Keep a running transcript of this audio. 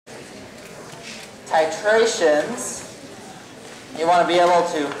titrations, you want to be able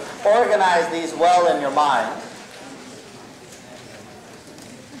to organize these well in your mind.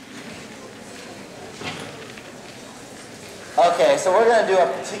 Okay, so we're going to do a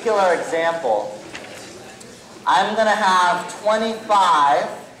particular example. I'm going to have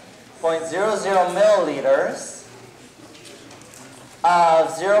 25.00 milliliters of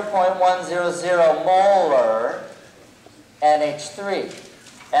 0.100 molar NH3.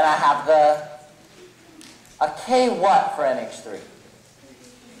 And I have a K what for NH3?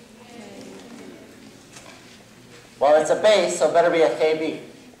 Well, it's a base, so it better be a KB.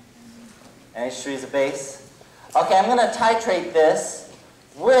 NH3 is a base. Okay, I'm going to titrate this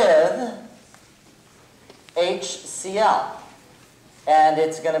with HCl. And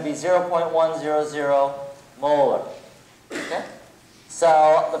it's going to be 0.100 molar. Okay?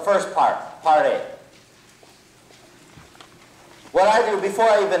 So the first part, part A. What I do before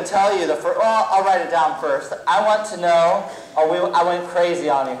I even tell you the first, well, I'll write it down first. I want to know, I went crazy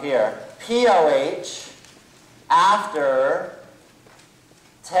on you here. POH after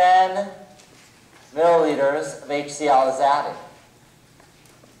 10 milliliters of HCl is added.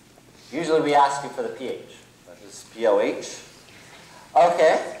 Usually we ask you for the pH. This is POH.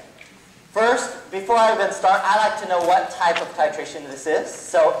 Okay. First, before I even start, I like to know what type of titration this is.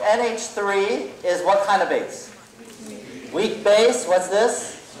 So NH3 is what kind of base? Weak base. What's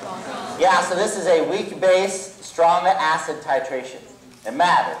this? Strong. Yeah, so this is a weak base, strong acid titration. It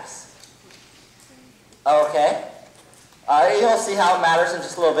matters. Okay. You'll see how it matters in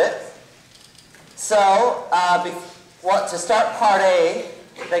just a little bit. So, to start part A,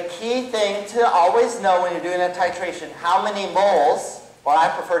 the key thing to always know when you're doing a titration, how many moles, or I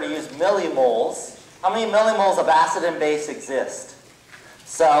prefer to use millimoles, how many millimoles of acid and base exist.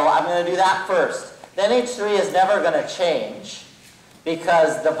 So I'm going to do that first. The NH3 is never going to change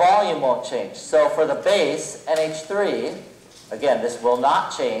because the volume won't change. So for the base, NH3, again, this will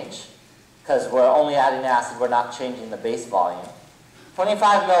not change because we're only adding acid, we're not changing the base volume.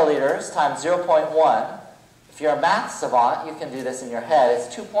 25 milliliters times 0.1. If you're a math savant, you can do this in your head. It's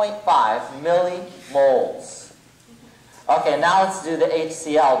 2.5 millimoles. Okay, now let's do the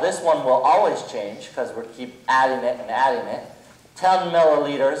HCl. This one will always change because we'll keep adding it and adding it. 10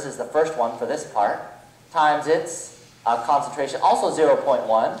 milliliters is the first one for this part, times its concentration, also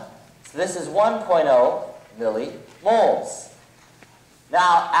 0.1. So this is 1.0 millimoles.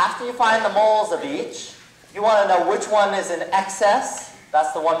 Now, after you find the moles of each, you want to know which one is in excess.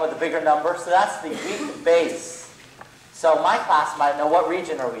 That's the one with the bigger number. So that's the weak base. So my class might know, what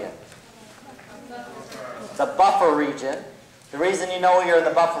region are we in? The buffer region. The reason you know you're in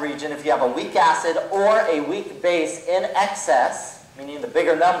the buffer region, if you have a weak acid or a weak base in excess, meaning the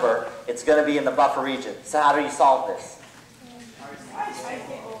bigger number, it's going to be in the buffer region. So how do you solve this?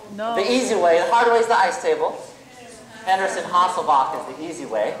 No. The easy way. The hard way is the ice table. Henderson-Hasselbalch is the easy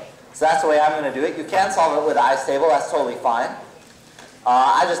way. So that's the way I'm going to do it. You can solve it with the ice table. That's totally fine.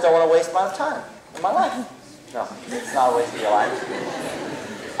 I just don't want to waste my time in my life. No, it's not a waste of your life.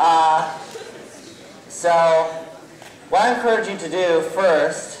 So what I encourage you to do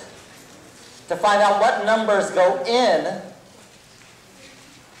first, to find out what numbers go in,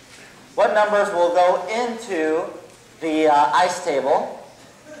 what numbers will go into the ice table.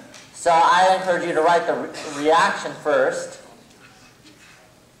 So I encourage you to write the reaction first.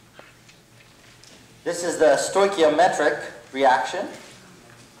 This is the stoichiometric reaction.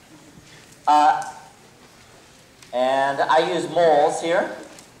 And I use moles here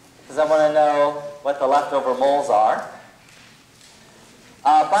because I want to know what the leftover moles are.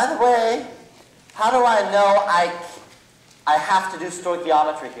 By the way, how do I know I have to do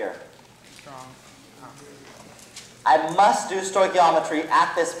stoichiometry here? I must do stoichiometry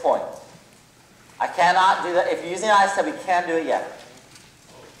at this point. I cannot do that. If you're using ice table, you can't do it yet.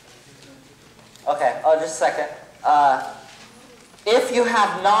 Okay, just a second. If you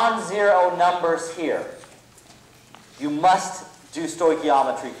have non-zero numbers here, you must do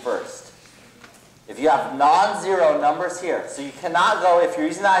stoichiometry first. If you have non-zero numbers here, so you cannot go, if you're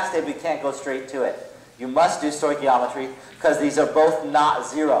using the ice table, you can't go straight to it. You must do stoichiometry because these are both not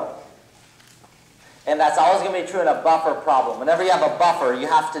zero. And that's always going to be true in a buffer problem. Whenever you have a buffer, you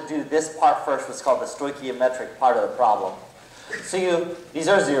have to do this part first, what's called the stoichiometric part of the problem. So these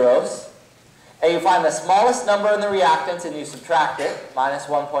are zeros. And you find the smallest number in the reactants and you subtract it, minus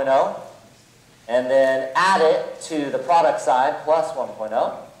 1.0. And then add it to the product side, plus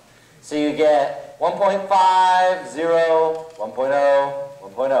 1.0. So you get 1.5, 0, 1.0,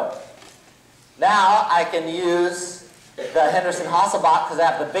 1.0. Now I can use the Henderson-Hasselbalch because I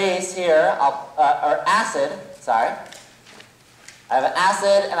have the base here, or acid, sorry. I have an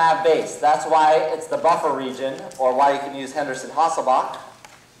acid and I have base. That's why it's the buffer region, or why you can use Henderson-Hasselbalch.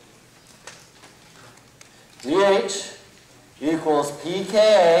 pH equals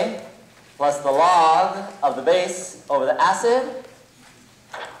pKa plus the log of the base over the acid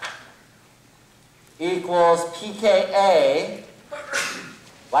equals pKa.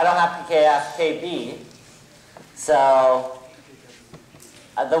 Well, I don't have pKa, I have Kb. So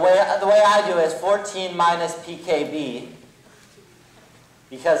the way I do it is 14 minus pKb,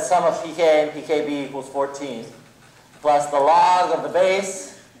 because sum of pKa and pKb equals 14, plus the log of the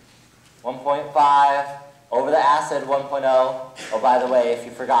base, 1.5, over the acid, 1.0. Oh, by the way, if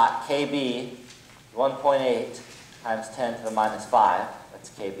you forgot, Kb, 1.8 times 10 to the minus 5. That's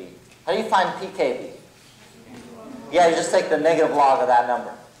Kb. How do you find pKb? Yeah, you just take the negative log of that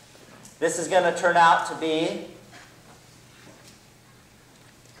number. This is going to turn out to be,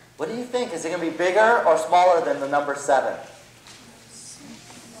 what do you think? Is it going to be bigger or smaller than the number 7?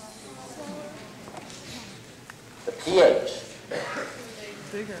 The pH.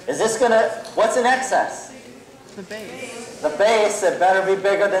 Bigger. Is this going to, what's in excess? The base. The base, it better be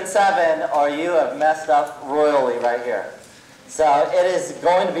bigger than 7 or you have messed up royally right here. So it is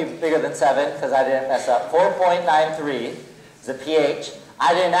going to be bigger than 7 because I didn't mess up. 4.93 is the pH.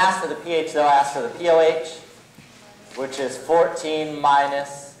 I didn't ask for the pH though, I asked for the pOH, which is 14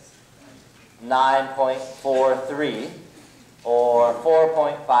 minus 9.43 or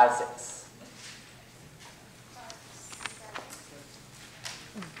 4.56.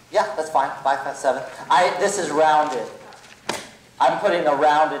 Yeah, that's fine. 5.7. This is rounded. I'm putting the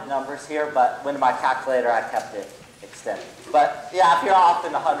rounded numbers here, but when my calculator, I kept it extended. But yeah, if you're off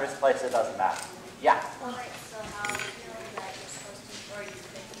in the hundredths place, it doesn't matter. Yeah.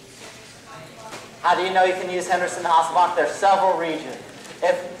 How do you know you can use Henderson-Hasselbalch? There's several regions.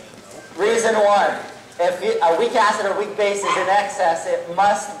 Reason 1, if a weak acid or weak base is in excess, it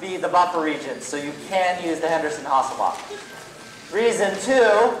must be the buffer region, so you can use the Henderson-Hasselbalch. Reason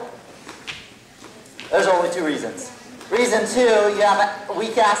 2, there's only 2 reasons. Reason 2, you have a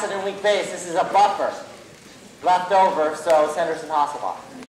weak acid and weak base. This is a buffer left over, so it's Henderson-Hasselbalch.